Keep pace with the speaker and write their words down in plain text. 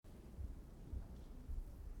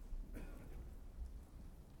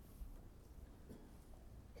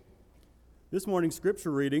This morning's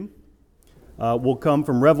scripture reading will come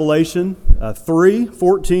from Revelation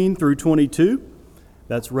 3:14 through 22.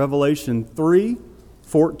 That's Revelation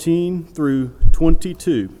 3:14 through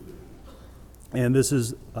 22. And this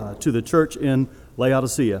is to the church in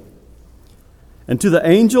Laodicea. And to the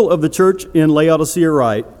angel of the church in Laodicea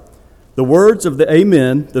write, the words of the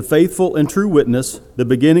Amen, the faithful and true witness, the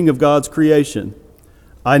beginning of God's creation.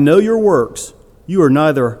 I know your works. You are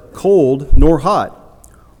neither cold nor hot.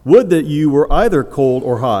 Would that you were either cold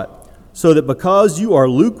or hot, so that because you are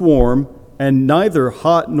lukewarm and neither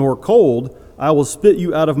hot nor cold, I will spit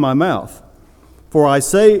you out of my mouth. For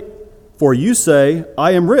you say,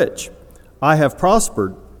 I am rich, I have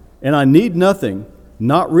prospered, and I need nothing,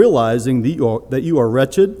 not realizing that you are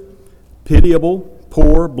wretched, pitiable,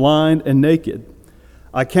 poor, blind, and naked.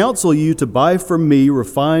 I counsel you to buy from me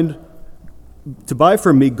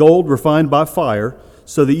gold refined by fire,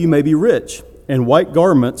 so that you may be rich, and white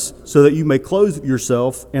garments, so that you may clothe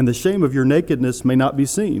yourself, and the shame of your nakedness may not be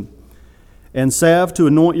seen, and salve to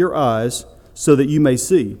anoint your eyes, so that you may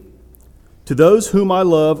see. To those whom I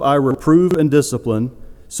love I reprove and discipline,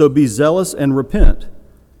 so be zealous and repent.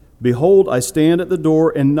 Behold, I stand at the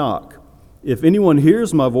door and knock. If anyone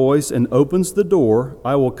hears my voice and opens the door,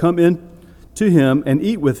 I will come in to him and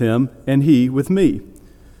eat with him, and he with me.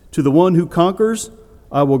 To the one who conquers,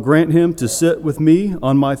 I will grant him to sit with me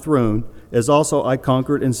on my throne, as also I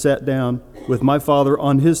conquered and sat down with my Father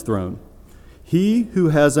on his throne. He who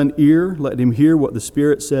has an ear, let him hear what the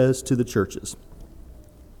Spirit says to the churches.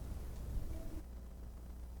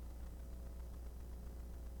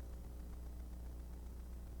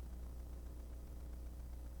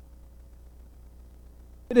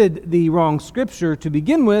 Did the wrong scripture to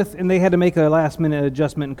begin with, and they had to make a last-minute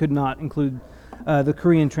adjustment and could not include the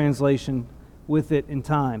Korean translation with it in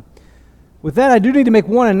time. With that, I do need to make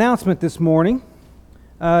one announcement this morning.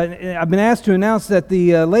 I've been asked to announce that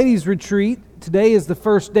the ladies' retreat, today is the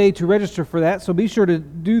first day to register for that, so be sure to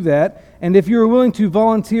do that. And if you're willing to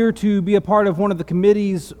volunteer to be a part of one of the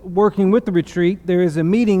committees working with the retreat, there is a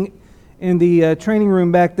meeting in the training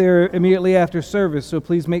room back there immediately after service, so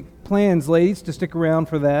please make plans, ladies, to stick around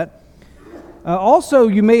for that. Also,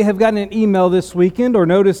 you may have gotten an email this weekend or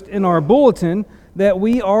noticed in our bulletin that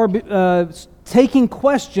we are taking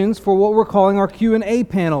questions for what we're calling our Q&A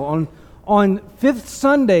panel. On fifth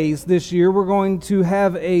Sundays this year, we're going to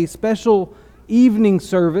have a special evening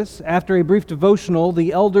service. After a brief devotional,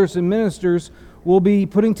 the elders and ministers will be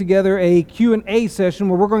putting together a Q&A session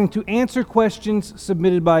where we're going to answer questions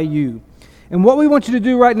submitted by you. And what we want you to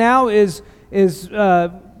do right now is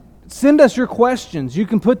send us your questions. You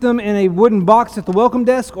can put them in a wooden box at the welcome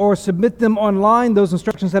desk or submit them online. Those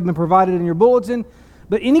instructions have been provided in your bulletin.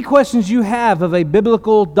 But any questions you have of a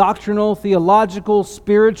biblical, doctrinal, theological,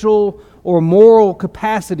 spiritual, or moral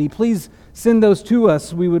capacity, please send those to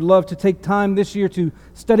us. We would love to take time this year to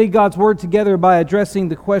study God's Word together by addressing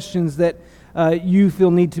the questions that you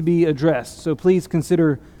feel need to be addressed. So please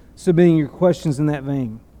consider submitting your questions in that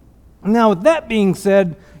vein. Now, with that being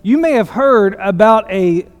said, you may have heard about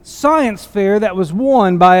a science fair that was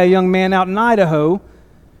won by a young man out in Idaho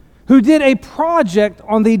who did a project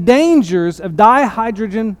on the dangers of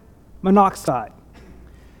dihydrogen monoxide.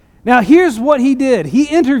 Now, here's what he did. He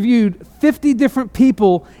interviewed 50 different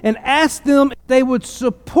people and asked them if they would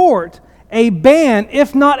support a ban,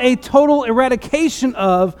 if not a total eradication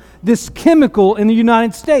of this chemical in the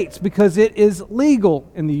United States, because it is legal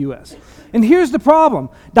in the U.S. And here's the problem.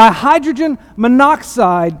 Dihydrogen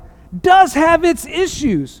monoxide does have its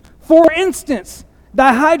issues. For instance,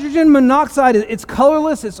 dihydrogen monoxide, it's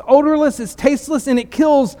colorless, it's odorless, it's tasteless, and it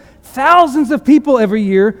kills thousands of people every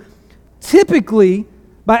year, typically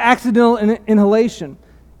by accidental inhalation.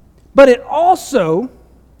 But it also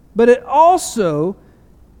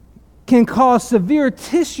can cause severe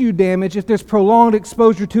tissue damage if there's prolonged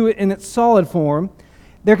exposure to it in its solid form.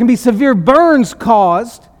 There can be severe burns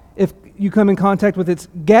caused if you come in contact with its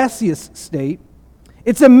gaseous state.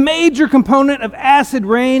 It's a major component of acid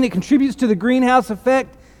rain. It contributes to the greenhouse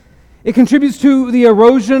effect. It contributes to the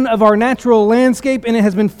erosion of our natural landscape, and it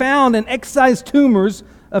has been found in excised tumors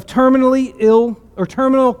of terminally ill or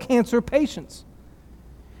terminal cancer patients.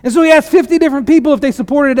 And so he asked 50 different people if they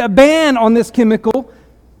supported a ban on this chemical,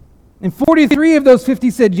 and 43 of those 50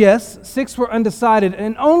 said yes, 6 were undecided,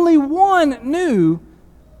 and only one knew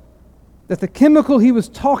that the chemical he was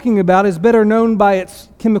talking about is better known by its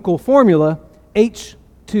chemical formula,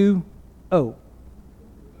 H2O.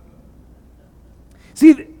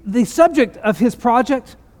 See, the subject of his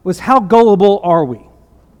project was how gullible are we?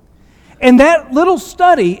 And that little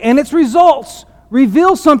study and its results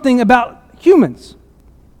reveal something about humans.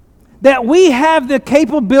 That we have the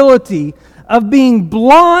capability of being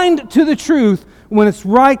blind to the truth when it's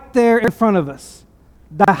right there in front of us.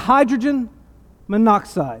 Dihydrogen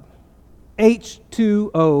monoxide,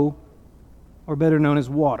 H2O, or better known as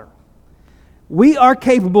water. We are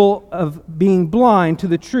capable of being blind to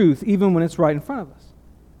the truth even when it's right in front of us.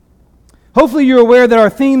 Hopefully you're aware that our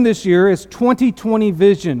theme this year is 2020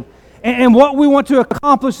 vision. And what we want to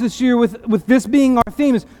accomplish this year with this being our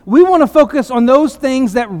theme is we want to focus on those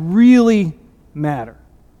things that really matter.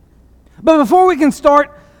 But before we can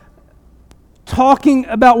start talking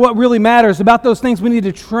about what really matters, about those things we need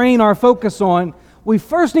to train our focus on, we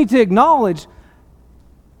first need to acknowledge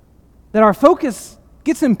that our focus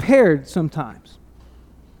gets impaired sometimes.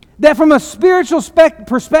 That from a spiritual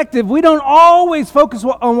perspective, we don't always focus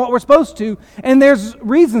on what we're supposed to, and there's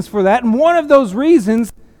reasons for that. And one of those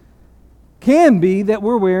reasons can be that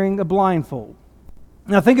we're wearing a blindfold.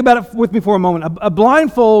 Now think about it with me for a moment. A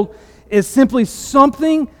blindfold is simply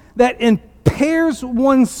something that impairs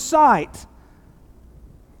one's sight,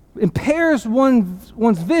 impairs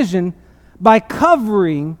one's vision by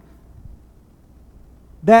covering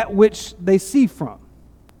that which they see from.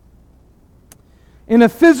 In a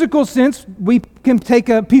physical sense, we can take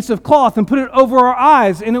a piece of cloth and put it over our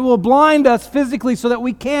eyes, and it will blind us physically so that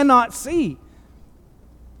we cannot see.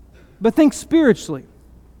 But think spiritually.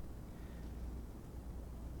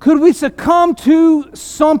 Could we succumb to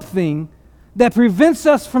something that prevents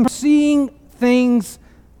us from seeing things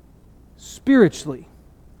spiritually?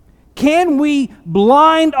 Can we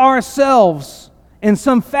blind ourselves in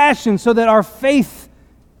some fashion so that our faith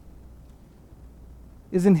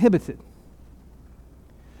is inhibited?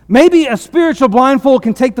 Maybe a spiritual blindfold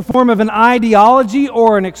can take the form of an ideology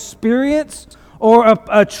or an experience or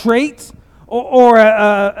a trait or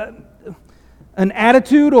an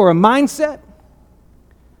attitude or a mindset.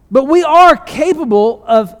 But we are capable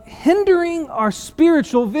of hindering our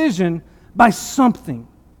spiritual vision by something.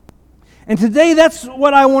 And today that's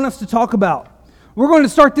what I want us to talk about. We're going to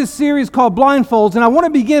start this series called Blindfolds, and I want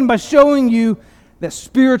to begin by showing you that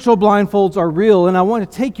spiritual blindfolds are real, and I want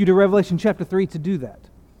to take you to Revelation chapter 3 to do that.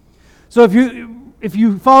 So if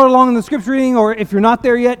you followed along in the scripture reading, or if you're not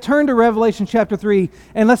there yet, turn to Revelation chapter 3,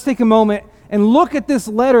 and let's take a moment and look at this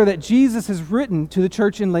letter that Jesus has written to the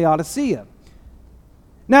church in Laodicea.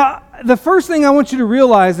 Now, the first thing I want you to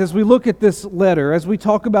realize as we look at this letter, as we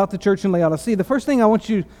talk about the church in Laodicea, the first thing I want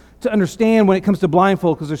you to understand when it comes to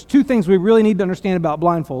blindfold, because there's two things we really need to understand about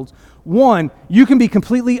blindfolds. One, you can be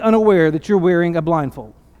completely unaware that you're wearing a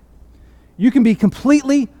blindfold. You can be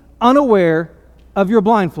completely unaware of your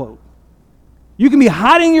blindfold. You can be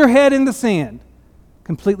hiding your head in the sand,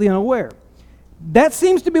 completely unaware. That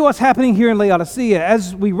seems to be what's happening here in Laodicea.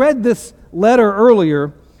 As we read this letter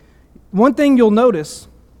earlier, one thing you'll notice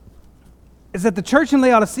is that the church in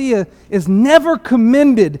Laodicea is never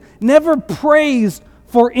commended, never praised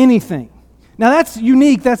for anything. Now that's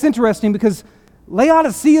unique, that's interesting, because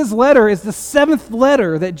Laodicea's letter is the 7th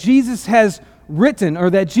letter that Jesus has written, or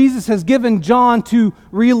that Jesus has given John to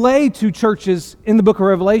relay to churches in the book of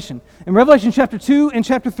Revelation. In Revelation chapter 2 and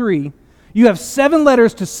chapter 3, you have 7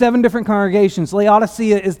 letters to 7 different congregations.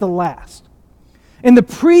 Laodicea is the last. In the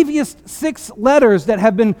previous 6 letters that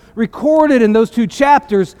have been recorded in those 2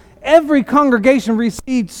 chapters, every congregation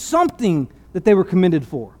received something that they were commended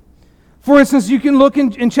for. For instance, you can look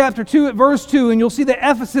in chapter 2 at verse 2, and you'll see that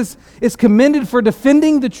Ephesus is commended for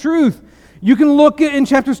defending the truth. You can look in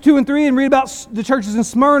chapters 2 and 3 and read about the churches in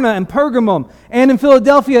Smyrna and Pergamum and in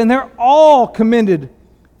Philadelphia, and they're all commended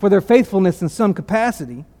for their faithfulness in some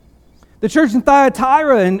capacity. The church in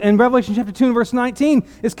Thyatira in Revelation chapter 2 and verse 19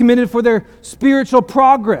 is commended for their spiritual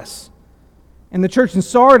progress. And the church in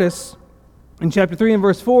Sardis in chapter 3 and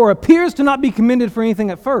verse 4 appears to not be commended for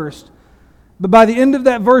anything at first, but by the end of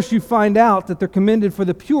that verse you find out that they're commended for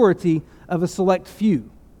the purity of a select few.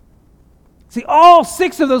 See, all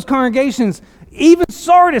 6 of those congregations, even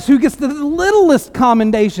Sardis, who gets the littlest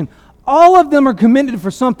commendation, all of them are commended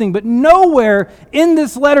for something, but nowhere in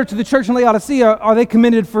this letter to the church in Laodicea are they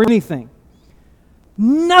commended for anything.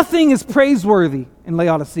 Nothing is praiseworthy in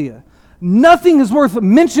Laodicea. Nothing is worth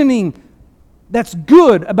mentioning that's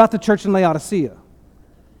good about the church in Laodicea.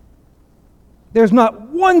 There's not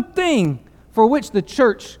one thing for which the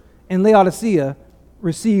church in Laodicea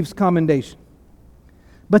receives commendation.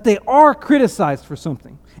 But they are criticized for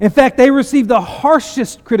something. In fact, they received the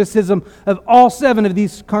harshest criticism of all 7 of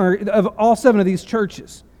these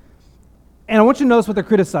churches. And I want you to notice what they're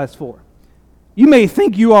criticized for. You may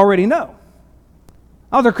think you already know.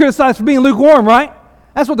 Oh, they're criticized for being lukewarm, right?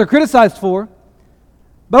 That's what they're criticized for.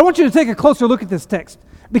 But I want you to take a closer look at this text,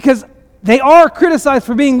 because they are criticized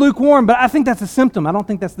for being lukewarm, but I think that's a symptom. I don't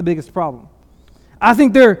think that's the biggest problem. I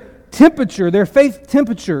think they're temperature, their faith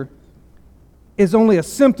temperature, is only a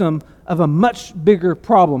symptom of a much bigger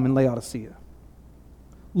problem in Laodicea.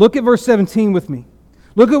 Look at verse 17 with me.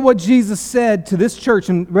 Look at what Jesus said to this church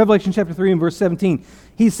in Revelation chapter 3 and verse 17.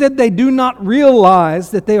 He said they do not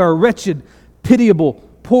realize that they are wretched, pitiable,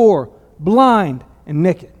 poor, blind, and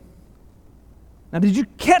naked. Now, did you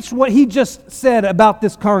catch what he just said about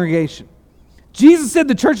this congregation? Jesus said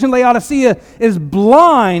the church in Laodicea is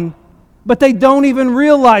blind, but they don't even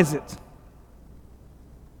realize it.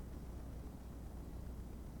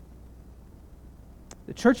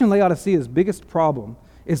 The church in Laodicea's biggest problem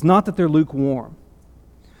is not that they're lukewarm.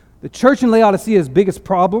 The church in Laodicea's biggest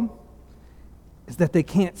problem is that they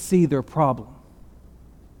can't see their problem.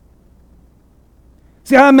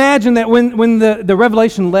 See, I imagine that when the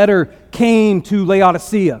Revelation letter came to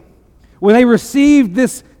Laodicea, when they received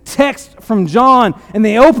this text from John and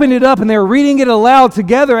they opened it up and they're reading it aloud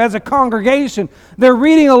together as a congregation, they're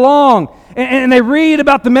reading along and they read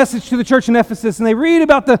about the message to the church in Ephesus, and they read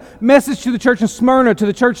about the message to the church in Smyrna, to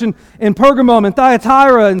the church in Pergamum, and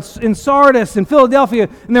Thyatira, and in Sardis, and Philadelphia,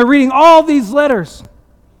 and they're reading all these letters.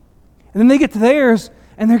 And then they get to theirs,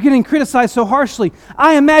 and they're getting criticized so harshly.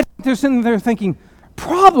 I imagine they're sitting there thinking,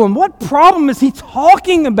 problem? What problem is he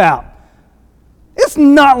talking about? It's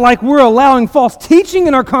not like we're allowing false teaching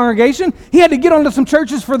in our congregation. He had to get onto some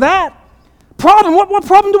churches for that. Problem? What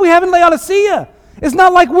problem do we have in Laodicea? It's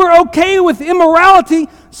not like we're okay with immorality.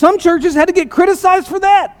 Some churches had to get criticized for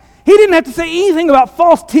that. He didn't have to say anything about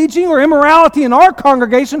false teaching or immorality in our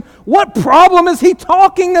congregation. What problem is he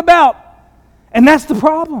talking about? And that's the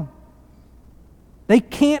problem. They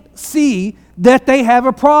can't see that they have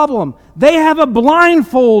a problem. They have a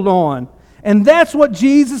blindfold on. And that's what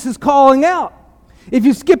Jesus is calling out. If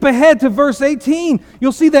you skip ahead to verse 18,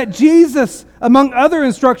 you'll see that Jesus, among other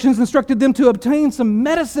instructions, instructed them to obtain some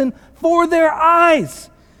medicine for their eyes.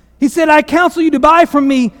 He said, I counsel you to buy from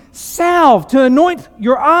me salve to anoint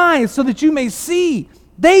your eyes so that you may see.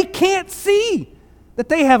 They can't see that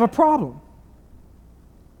they have a problem.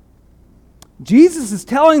 Jesus is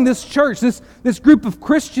telling this church, this group of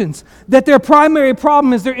Christians, that their primary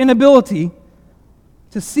problem is their inability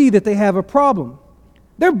to see that they have a problem.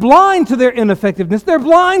 They're blind to their ineffectiveness. They're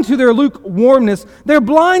blind to their lukewarmness. They're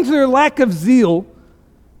blind to their lack of zeal.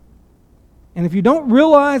 And if you don't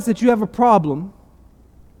realize that you have a problem,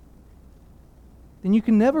 then you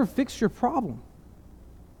can never fix your problem.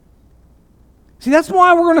 See, that's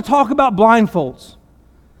why we're going to talk about blindfolds.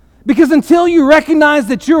 Because until you recognize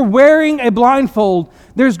that you're wearing a blindfold,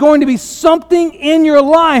 there's going to be something in your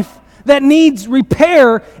life that needs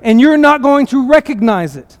repair, and you're not going to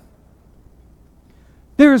recognize it.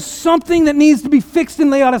 There is something that needs to be fixed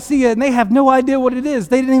in Laodicea, and they have no idea what it is.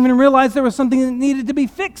 They didn't even realize there was something that needed to be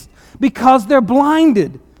fixed because they're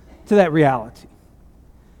blinded to that reality.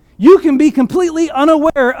 You can be completely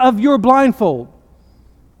unaware of your blindfold.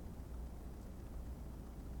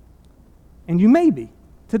 And you may be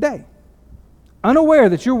today unaware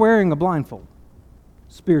that you're wearing a blindfold,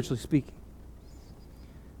 spiritually speaking.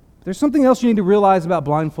 There's something else you need to realize about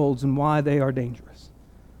blindfolds and why they are dangerous.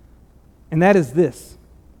 And that is this.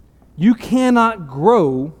 You cannot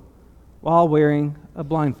grow while wearing a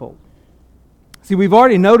blindfold. See, we've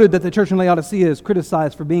already noted that the church in Laodicea is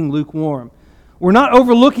criticized for being lukewarm. We're not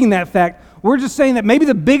overlooking that fact. We're just saying that maybe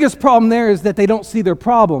the biggest problem there is that they don't see their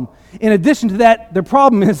problem. In addition to that, their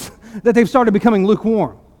problem is that they've started becoming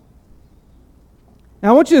lukewarm. Now,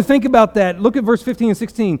 I want you to think about that. Look at verse 15 and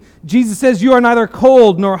 16. Jesus says, you are neither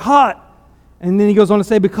cold nor hot. And then he goes on to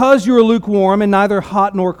say, because you are lukewarm and neither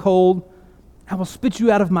hot nor cold, I will spit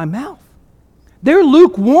you out of my mouth. Their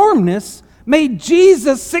lukewarmness made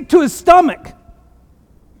Jesus sick to his stomach.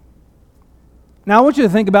 Now, I want you to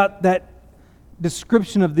think about that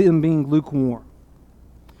description of them being lukewarm.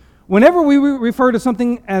 Whenever we refer to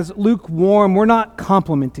something as lukewarm, we're not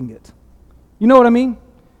complimenting it. You know what I mean?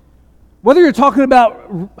 Whether you're talking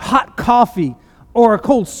about hot coffee or a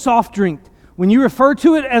cold soft drink, when you refer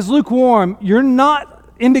to it as lukewarm, you're not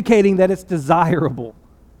indicating that it's desirable,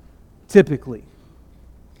 typically.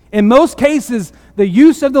 In most cases, the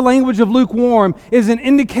use of the language of lukewarm is an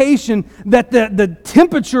indication that the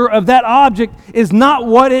temperature of that object is not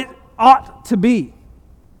what it ought to be.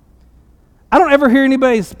 I don't ever hear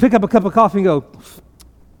anybody pick up a cup of coffee and go,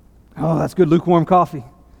 oh, that's good lukewarm coffee.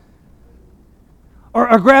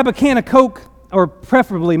 Or grab a can of Coke, or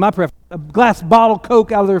preferably, my preference, a glass bottle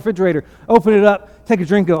Coke out of the refrigerator, open it up, take a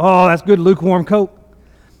drink, go, oh, that's good lukewarm Coke.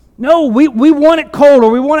 No, we want it cold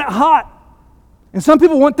or we want it hot. And some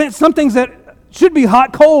people want some things that should be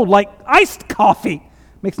hot cold, like iced coffee.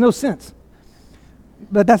 Makes no sense.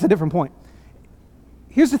 But that's a different point.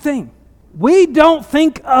 Here's the thing. we don't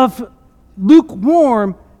think of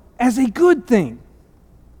lukewarm as a good thing.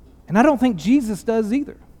 And I don't think Jesus does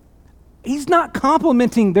either. He's not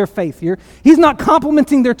complimenting their faith here. He's not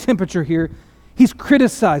complimenting their temperature here. He's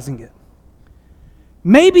criticizing it.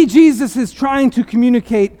 Maybe Jesus is trying to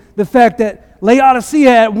communicate the fact that Laodicea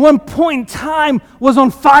at one point in time was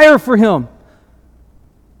on fire for him.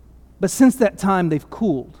 But since that time, they've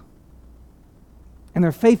cooled. And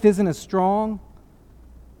their faith isn't as strong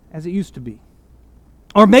as it used to be.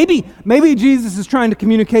 Or maybe Jesus is trying to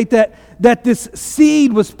communicate that this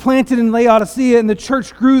seed was planted in Laodicea and the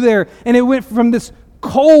church grew there, and it went from this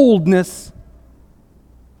coldness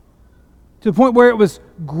to the point where it was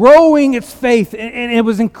growing its faith and it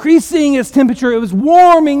was increasing its temperature. It was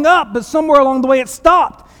warming up, but somewhere along the way it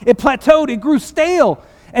stopped. It plateaued. It grew stale.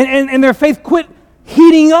 And their faith quit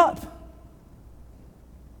heating up.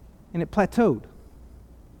 And it plateaued.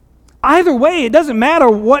 Either way, it doesn't matter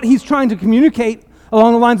what he's trying to communicate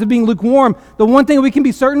along the lines of being lukewarm. The one thing we can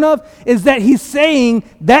be certain of is that he's saying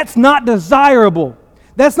that's not desirable.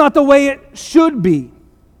 That's not the way it should be.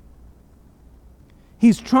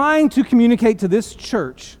 He's trying to communicate to this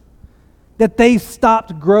church that they've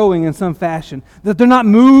stopped growing in some fashion, that they're not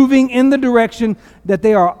moving in the direction that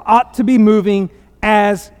they ought to be moving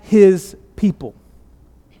as his people.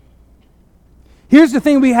 Here's the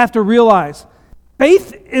thing we have to realize.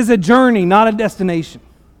 Faith is a journey, not a destination.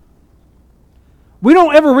 We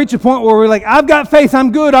don't ever reach a point where we're like, I've got faith,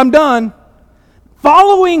 I'm good, I'm done.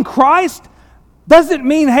 Following Christ doesn't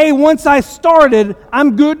mean, hey, once I started,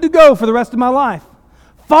 I'm good to go for the rest of my life.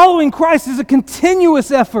 Following Christ is a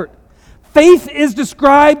continuous effort. Faith is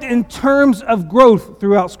described in terms of growth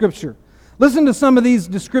throughout Scripture. Listen to some of these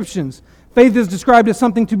descriptions. Faith is described as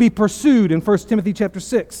something to be pursued in 1 Timothy chapter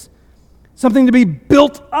 6. Something to be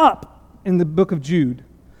built up in the book of Jude.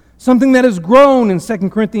 Something that has grown in 2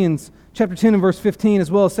 Corinthians chapter 10 and verse 15,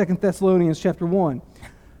 as well as 2 Thessalonians chapter 1.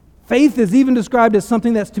 Faith is even described as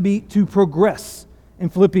something that's to progress in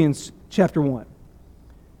Philippians chapter 1.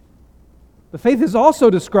 But faith is also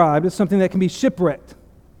described as something that can be shipwrecked,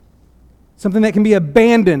 something that can be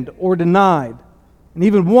abandoned or denied, and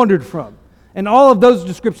even wandered from. And all of those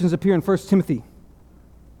descriptions appear in 1 Timothy.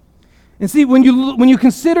 And see, when you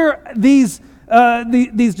consider these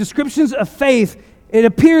descriptions of faith, it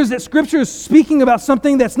appears that Scripture is speaking about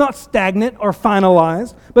something that's not stagnant or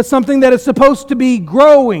finalized, but something that is supposed to be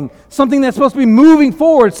growing, something that's supposed to be moving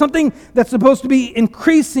forward, something that's supposed to be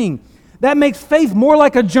increasing. That makes faith more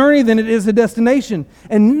like a journey than it is a destination.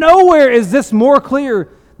 And nowhere is this more clear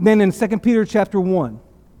than in 2 Peter chapter 1.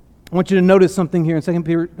 I want you to notice something here in 2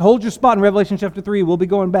 Peter. Hold your spot in Revelation chapter 3. We'll be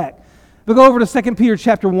going back. But go over to 2 Peter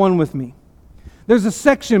chapter 1 with me. There's a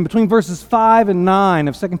section between verses 5 and 9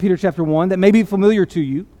 of 2 Peter chapter 1 that may be familiar to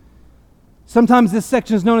you. Sometimes this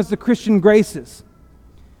section is known as the Christian graces.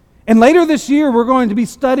 And later this year, we're going to be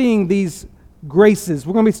studying these graces.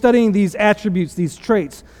 We're going to be studying these attributes, these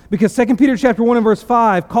traits. Because 2 Peter chapter 1 and verse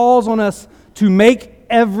 5 calls on us to make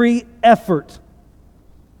every effort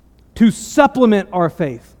to supplement our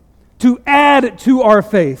faith, to add to our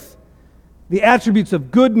faith the attributes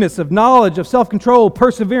of goodness, of knowledge, of self-control,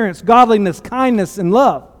 perseverance, godliness, kindness, and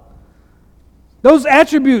love. Those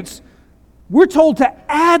attributes, we're told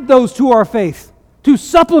to add those to our faith, to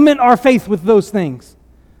supplement our faith with those things.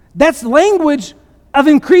 That's language of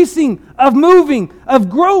increasing, of moving, of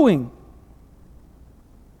growing.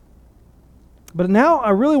 But now I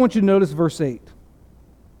really want you to notice verse 8.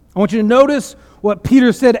 I want you to notice what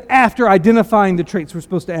Peter said after identifying the traits we're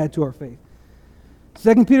supposed to add to our faith.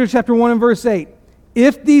 2 Peter chapter 1 and verse 8.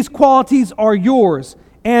 If these qualities are yours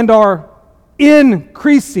and are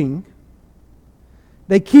increasing,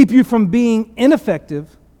 they keep you from being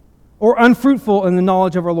ineffective or unfruitful in the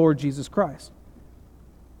knowledge of our Lord Jesus Christ.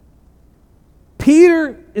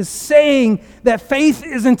 Peter is saying that faith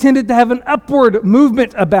is intended to have an upward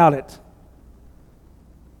movement about it.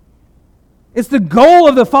 It's the goal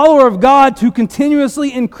of the follower of God to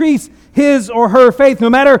continuously increase his or her faith. No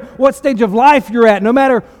matter what stage of life you're at, no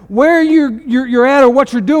matter where you're at or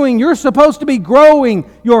what you're doing, you're supposed to be growing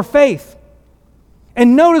your faith.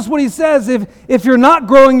 And notice what he says, if you're not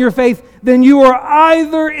growing your faith, then you are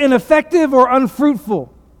either ineffective or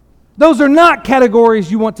unfruitful. Those are not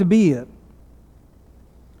categories you want to be in.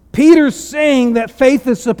 Peter's saying that faith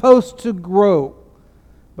is supposed to grow.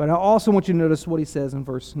 But I also want you to notice what he says in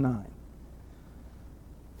verse 9.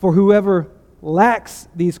 For whoever lacks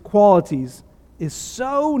these qualities is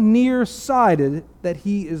so nearsighted that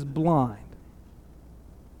he is blind,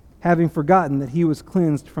 having forgotten that he was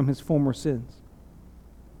cleansed from his former sins.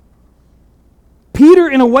 Peter,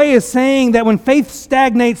 in a way, is saying that when faith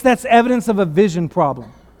stagnates, that's evidence of a vision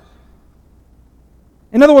problem.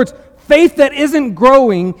 In other words, faith that isn't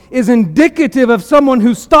growing is indicative of someone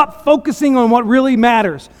who stopped focusing on what really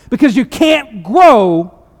matters, because you can't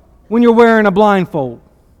grow when you're wearing a blindfold.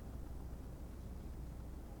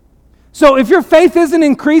 So if your faith isn't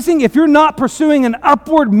increasing, if you're not pursuing an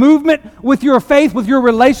upward movement with your faith, with your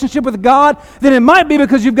relationship with God, then it might be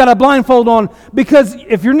because you've got a blindfold on. Because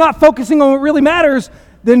if you're not focusing on what really matters,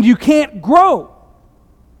 then you can't grow.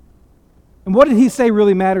 And what did he say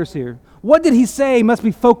really matters here? What did he say must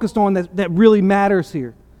be focused on that really matters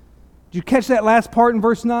here? Did you catch that last part in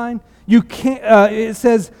verse 9? It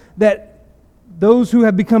says that those who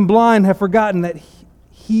have become blind have forgotten that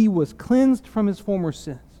he was cleansed from his former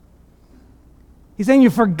sins. He's saying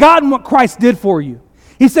you've forgotten what Christ did for you.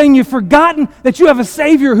 He's saying you've forgotten that you have a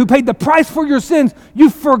Savior who paid the price for your sins.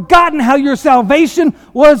 You've forgotten how your salvation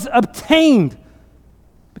was obtained.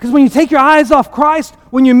 Because when you take your eyes off Christ,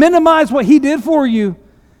 when you minimize what He did for you,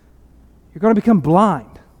 you're going to become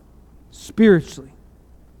blind spiritually.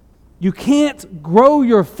 You can't grow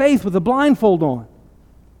your faith with a blindfold on.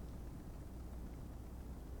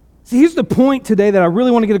 See, here's the point today that I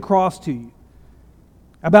really want to get across to you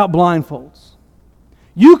about blindfolds.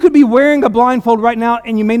 You could be wearing a blindfold right now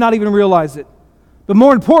and you may not even realize it. But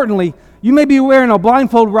more importantly, you may be wearing a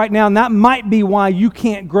blindfold right now, and that might be why you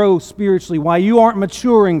can't grow spiritually, why you aren't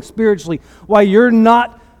maturing spiritually, why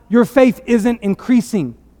your faith isn't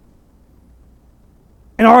increasing.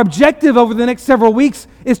 And our objective over the next several weeks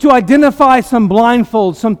is to identify some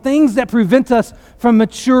blindfolds, some things that prevent us from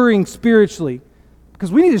maturing spiritually.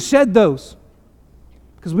 Because we need to shed those.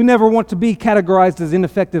 Because we never want to be categorized as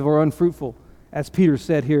ineffective or unfruitful, as Peter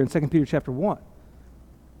said here in 2 Peter chapter 1.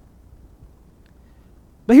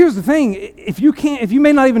 But here's the thing, if you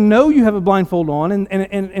may not even know you have a blindfold on,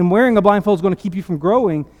 and wearing a blindfold is going to keep you from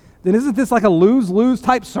growing, then isn't this like a lose-lose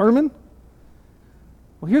type sermon?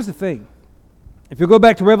 Well, here's the thing. If you'll go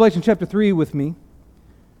back to Revelation chapter 3 with me,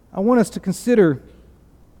 I want us to consider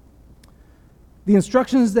the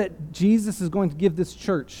instructions that Jesus is going to give this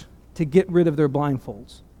church to get rid of their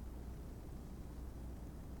blindfolds.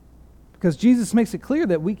 Because Jesus makes it clear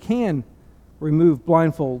that we can remove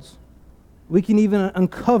blindfolds. We can even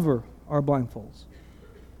uncover our blindfolds.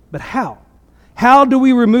 But how? How do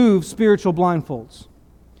we remove spiritual blindfolds?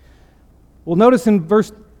 Well, notice in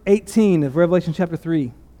verse 18 of Revelation chapter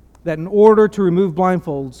 3 that in order to remove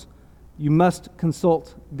blindfolds, you must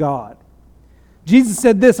consult God. Jesus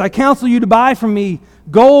said this, I counsel you to buy from me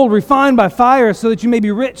gold refined by fire so that you may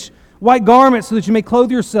be rich, white garments so that you may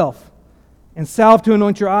clothe yourself, and salve to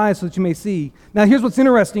anoint your eyes so that you may see. Now here's what's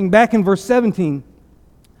interesting. Back in verse 17,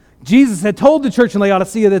 Jesus had told the church in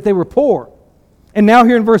Laodicea that they were poor. And now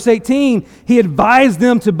here in verse 18, He advised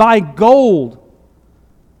them to buy gold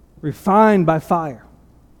refined by fire.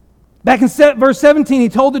 Back in verse 17, He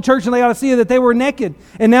told the church in Laodicea that they were naked.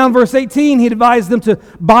 And now in verse 18, He advised them to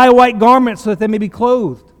buy white garments so that they may be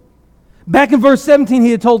clothed. Back in verse 17,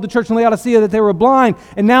 He had told the church in Laodicea that they were blind.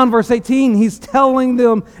 And now in verse 18, He's telling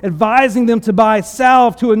them, advising them to buy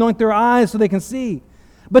salve to anoint their eyes so they can see.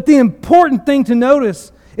 But the important thing to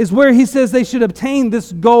notice is where He says they should obtain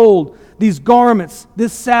this gold, these garments,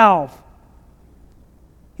 this salve.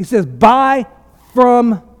 He says, buy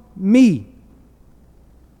from me.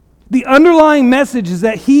 The underlying message is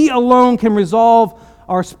that He alone can resolve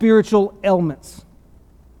our spiritual ailments.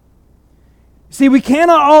 See, we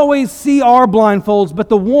cannot always see our blindfolds, but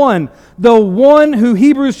the one who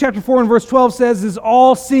Hebrews chapter 4 and verse 12 says is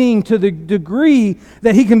all-seeing to the degree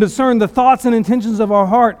that He can discern the thoughts and intentions of our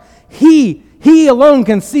heart, He alone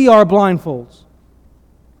can see our blindfolds.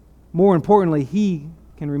 More importantly, He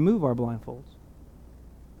can remove our blindfolds.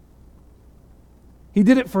 He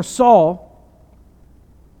did it for Saul,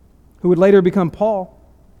 who would later become Paul.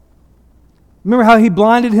 Remember how He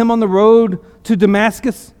blinded him on the road to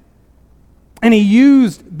Damascus? And He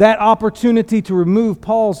used that opportunity to remove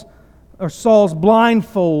Saul's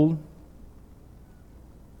blindfold,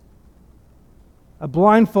 a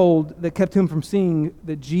blindfold that kept him from seeing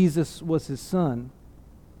that Jesus was his son,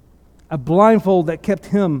 a blindfold that kept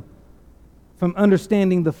him from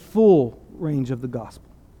understanding the full range of the gospel.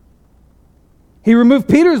 He removed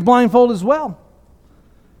Peter's blindfold as well,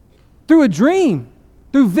 through a dream,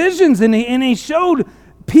 through visions, and he showed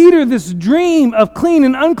Peter this dream of clean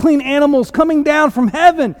and unclean animals coming down from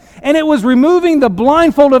heaven, and it was removing the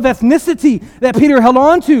blindfold of ethnicity that Peter held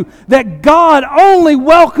on to, that God only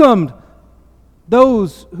welcomed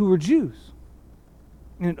those who were Jews.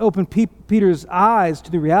 And it opened Peter's eyes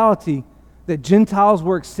to the reality that Gentiles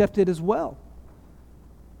were accepted as well.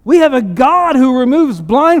 We have a God who removes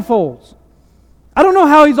blindfolds. I don't know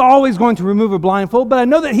how He's always going to remove a blindfold, but I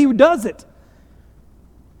know that He does it.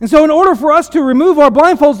 And so in order for us to remove our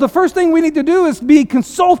blindfolds, the first thing we need to do is be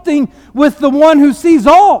consulting with the one who sees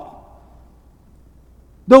all.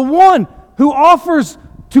 The one who offers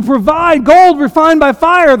to provide gold refined by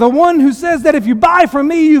fire. The one who says that if you buy from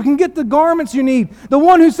me, you can get the garments you need. The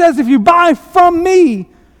one who says if you buy from me,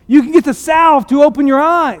 you can get the salve to open your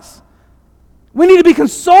eyes. We need to be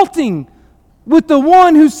consulting with the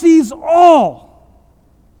one who sees all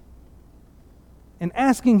and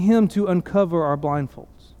asking him to uncover our blindfolds.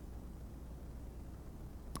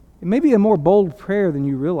 It may be a more bold prayer than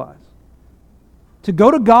you realize. To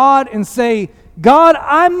go to God and say, God,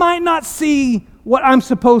 I might not see what I'm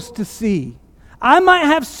supposed to see. I might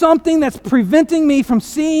have something that's preventing me from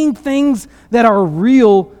seeing things that are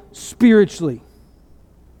real spiritually.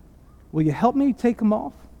 Will you help me take them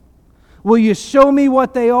off? Will you show me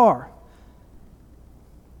what they are?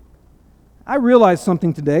 I realize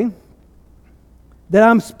something today, that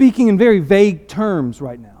I'm speaking in very vague terms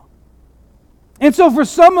right now. And so for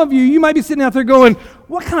some of you, you might be sitting out there going,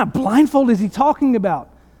 what kind of blindfold is he talking about?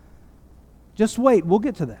 Just wait, we'll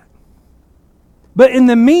get to that. But in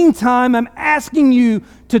the meantime, I'm asking you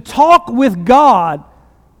to talk with God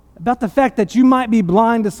about the fact that you might be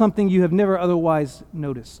blind to something you have never otherwise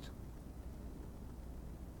noticed.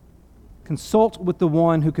 Consult with the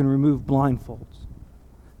one who can remove blindfolds.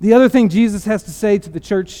 The other thing Jesus has to say to the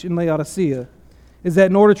church in Laodicea is that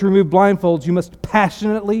in order to remove blindfolds, you must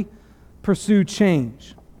passionately pursue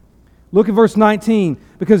change. Look at verse 19.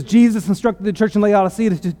 Because Jesus instructed the church in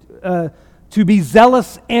Laodicea to be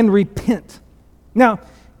zealous and repent. Now,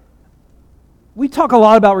 we talk a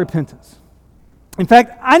lot about repentance. In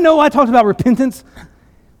fact, I know I talked about repentance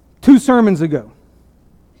 2 sermons ago.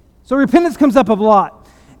 So repentance comes up a lot.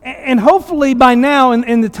 And hopefully by now,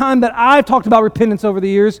 in the time that I've talked about repentance over the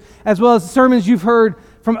years, as well as the sermons you've heard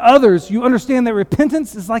from others, you understand that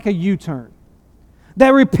repentance is like a U-turn. That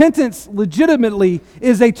repentance legitimately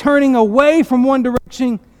is a turning away from one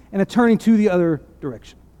direction and a turning to the other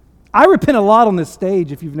direction. I repent a lot on this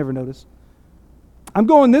stage, if you've never noticed. I'm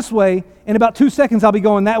going this way, in about 2 seconds I'll be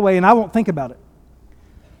going that way, and I won't think about it.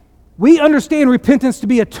 We understand repentance to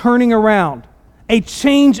be a turning around, a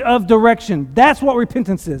change of direction. That's what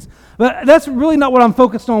repentance is. But that's really not what I'm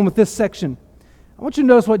focused on with this section. I want you to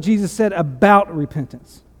notice what Jesus said about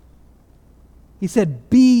repentance. He said,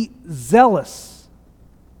 be zealous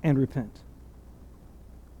and repent.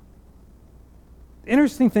 The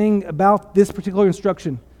interesting thing about this particular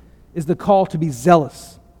instruction is the call to be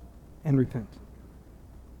zealous and repent.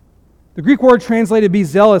 The Greek word translated be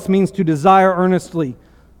zealous means to desire earnestly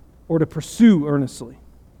or to pursue earnestly.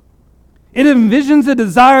 It envisions a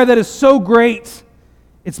desire that is so great,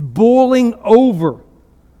 it's boiling over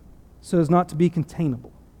so as not to be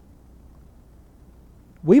containable.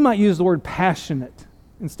 We might use the word passionate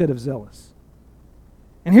instead of zealous.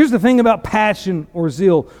 And here's the thing about passion or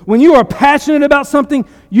zeal. When you are passionate about something,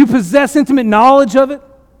 you possess intimate knowledge of it.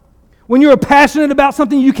 When you are passionate about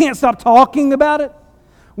something, you can't stop talking about it.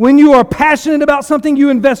 When you are passionate about something, you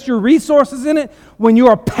invest your resources in it. When you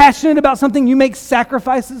are passionate about something, you make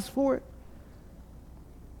sacrifices for it.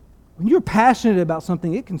 When you're passionate about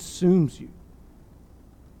something, it consumes you.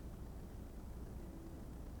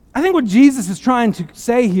 I think what Jesus is trying to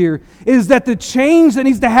say here is that the change that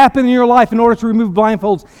needs to happen in your life in order to remove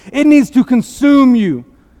blindfolds, it needs to consume you.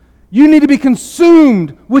 You need to be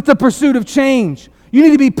consumed with the pursuit of change. You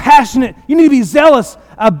need to be passionate. You need to be zealous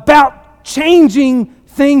about changing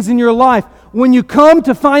things in your life. When you come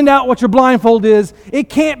to find out what your blindfold is, it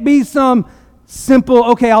can't be some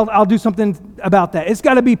simple, okay, I'll do something about that. It's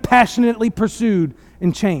got to be passionately pursued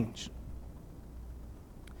and change.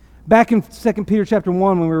 Back in 2 Peter chapter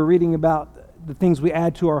 1, when we were reading about the things we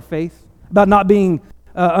add to our faith, about not being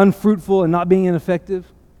unfruitful and not being ineffective,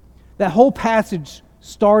 that whole passage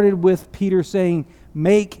started with Peter saying,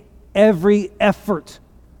 make every effort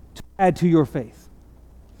to add to your faith.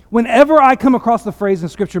 Whenever I come across the phrase in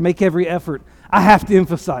Scripture, make every effort, I have to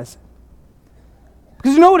emphasize it.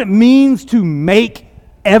 Because you know what it means to make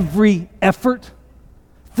every effort?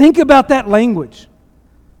 Think about that language.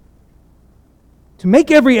 To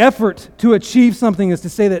make every effort to achieve something is to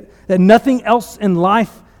say that nothing else in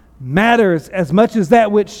life matters as much as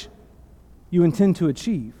that which you intend to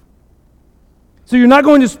achieve. So you're not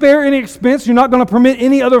going to spare any expense. You're not going to permit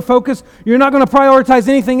any other focus. You're not going to prioritize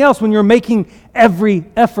anything else when you're making every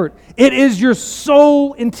effort. It is your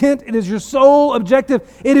sole intent. It is your sole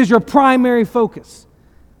objective. It is your primary focus.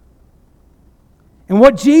 And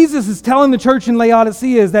what Jesus is telling the church in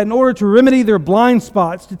Laodicea is that in order to remedy their blind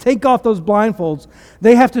spots, to take off those blindfolds,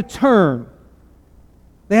 they have to turn.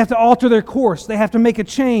 They have to alter their course. They have to make a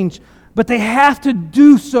change But they have to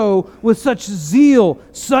do so with such zeal,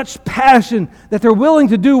 such passion, that they're willing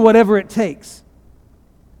to do whatever it takes.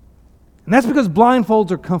 And that's because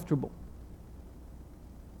blindfolds are comfortable.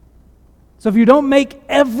 So if you don't make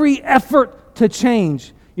every effort to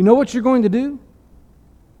change, you know what you're going to do?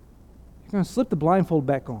 You're going to slip the blindfold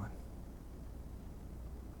back on.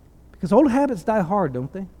 Because old habits die hard,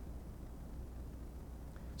 don't they?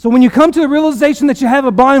 So when you come to the realization that you have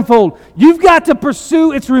a blindfold, you've got to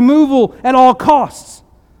pursue its removal at all costs.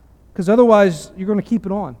 Because otherwise, you're going to keep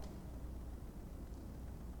it on.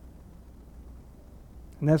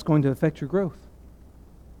 And that's going to affect your growth.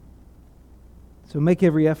 So make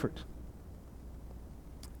every effort.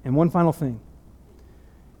 And one final thing.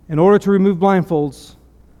 In order to remove blindfolds,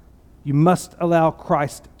 you must allow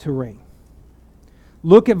Christ to reign.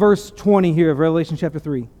 Look at verse 20 here of Revelation chapter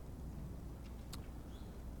 3.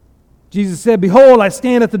 Jesus said, "Behold, I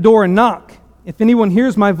stand at the door and knock. If anyone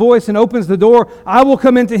hears my voice and opens the door, I will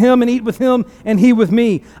come into him and eat with him and he with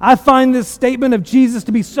me." I find this statement of Jesus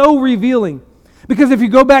to be so revealing. Because if you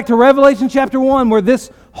go back to Revelation chapter 1, where this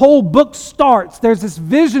whole book starts, there's this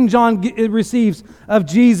vision John receives of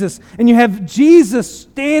Jesus. And you have Jesus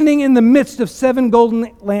standing in the midst of 7 golden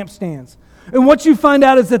lampstands. And what you find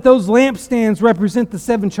out is that those lampstands represent the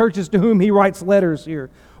 7 churches to whom he writes letters here.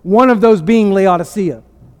 One of those being Laodicea.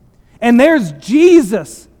 And there's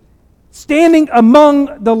Jesus standing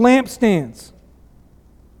among the lampstands.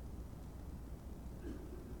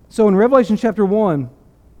 So in Revelation chapter 1,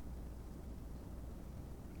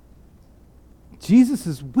 Jesus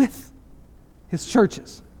is with his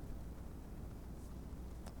churches.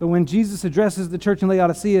 But when Jesus addresses the church in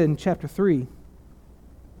Laodicea in chapter 3,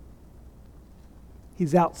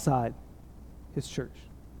 he's outside his church,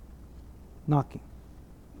 knocking.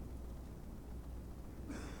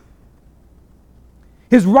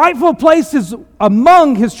 His rightful place is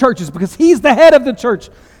among his churches because he's the head of the church,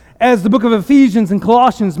 as the book of Ephesians and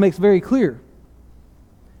Colossians makes very clear.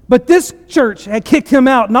 But this church had kicked him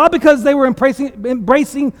out, not because they were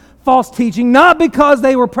embracing false teaching, not because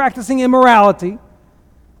they were practicing immorality,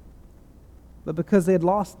 but because they had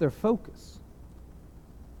lost their focus.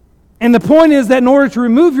 And the point is that in order to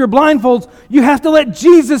remove your blindfolds, you have to let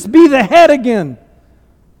Jesus be the head again.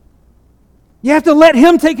 You have to let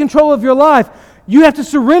him take control of your life. You have to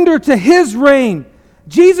surrender to his reign.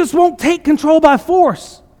 Jesus won't take control by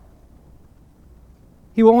force.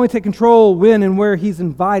 He will only take control when and where he's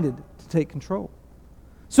invited to take control.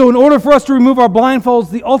 So in order for us to remove our blindfolds,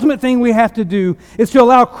 the ultimate thing we have to do is to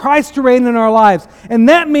allow Christ to reign in our lives. And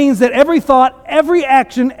that means that every thought, every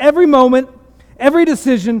action, every moment, every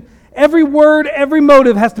decision, every word, every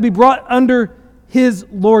motive has to be brought under his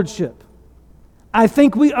lordship. I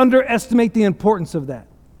think we underestimate the importance of that.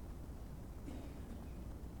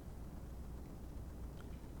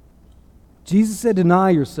 Jesus said, "Deny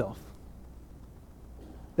yourself."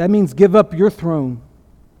 That means give up your throne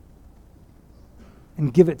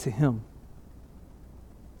and give it to him.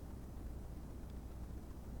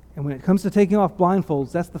 And when it comes to taking off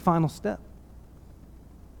blindfolds, that's the final step.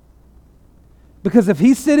 Because if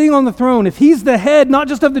he's sitting on the throne, if he's the head not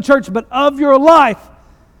just of the church but of your life,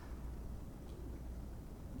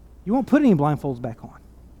 you won't put any blindfolds back on.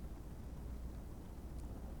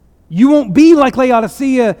 You won't be like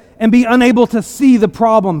Laodicea and be unable to see the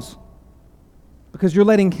problems because you're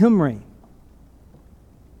letting him reign.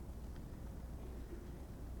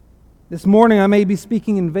 This morning I may be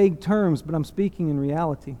speaking in vague terms, but I'm speaking in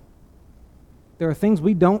reality. There are things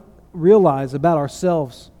we don't realize about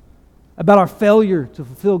ourselves, about our failure to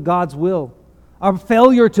fulfill God's will, our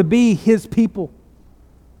failure to be his people.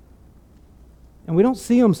 And we don't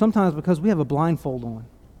see them sometimes because we have a blindfold on.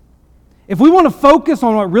 If we want to focus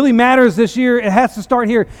on what really matters this year, it has to start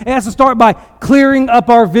here. It has to start by clearing up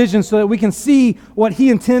our vision so that we can see what he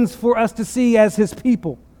intends for us to see as his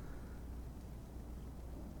people.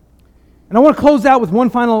 And I want to close out with one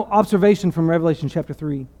final observation from Revelation chapter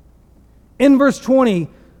 3. In verse 20,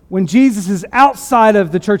 when Jesus is outside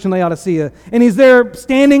of the church in Laodicea, and he's there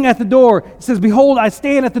standing at the door, it says, "Behold, I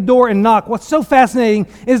stand at the door and knock." What's so fascinating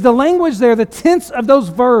is the language there, the tense of those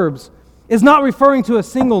verbs, is not referring to a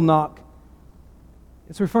single knock.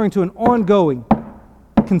 It's referring to an ongoing,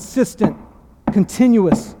 consistent,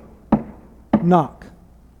 continuous knock.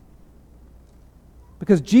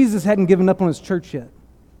 Because Jesus hadn't given up on his church yet.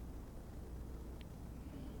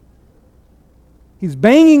 He's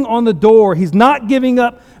banging on the door. He's not giving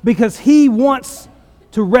up because he wants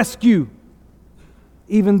to rescue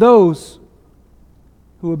even those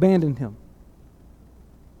who abandoned him.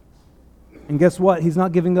 And guess what? He's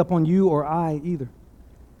not giving up on you or I either.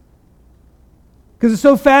 Because it's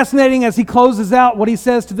so fascinating as he closes out what he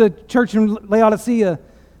says to the church in Laodicea.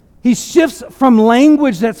 He shifts from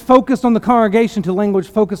language that's focused on the congregation to language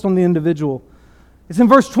focused on the individual. It's in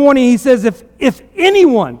verse 20, he says, if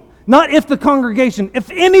anyone, not if the congregation,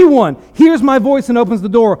 if anyone hears my voice and opens the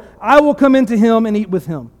door, I will come into him and eat with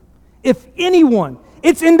him. If anyone,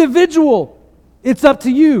 it's individual. It's up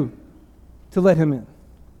to you to let him in.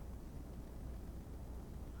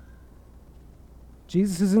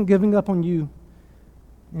 Jesus isn't giving up on you,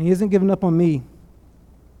 and he isn't giving up on me,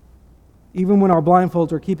 even when our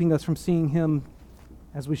blindfolds are keeping us from seeing him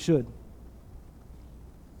as we should.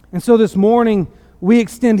 And so this morning, we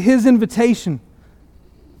extend his invitation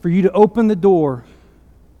for you to open the door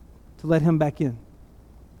to let him back in.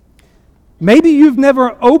 Maybe you've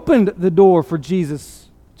never opened the door for Jesus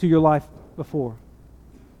to your life before.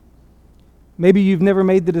 Maybe you've never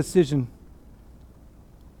made the decision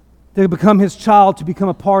to become his child, to become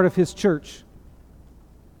a part of his church.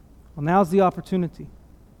 Well, now's the opportunity.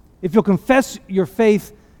 If you'll confess your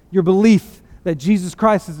faith, your belief that Jesus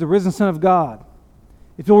Christ is the risen Son of God,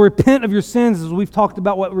 if you'll repent of your sins, as we've talked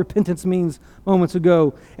about what repentance means moments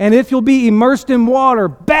ago, and if you'll be immersed in water,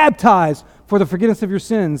 baptized for the forgiveness of your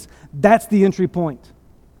sins, that's the entry point.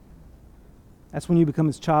 That's when you become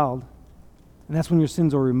his child, and that's when your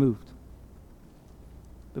sins are removed.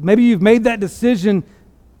 But maybe you've made that decision,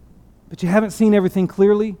 but you haven't seen everything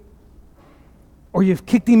clearly, or you've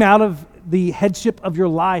kicked him out of the headship of your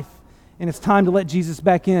life, and it's time to let Jesus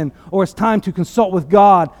back in, or it's time to consult with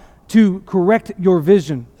God to correct your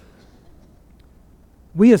vision.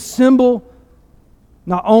 We assemble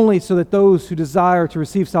not only so that those who desire to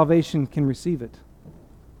receive salvation can receive it,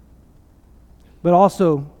 but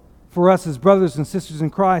also for us as brothers and sisters in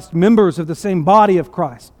Christ, members of the same body of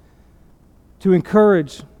Christ, to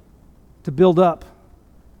encourage, to build up,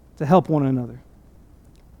 to help one another.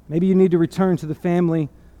 Maybe you need to return to the family,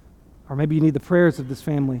 or maybe you need the prayers of this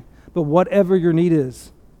family. But whatever your need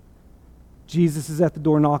is, Jesus is at the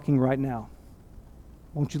door knocking right now.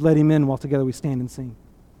 Won't you let him in while together we stand and sing?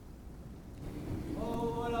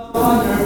 Oh,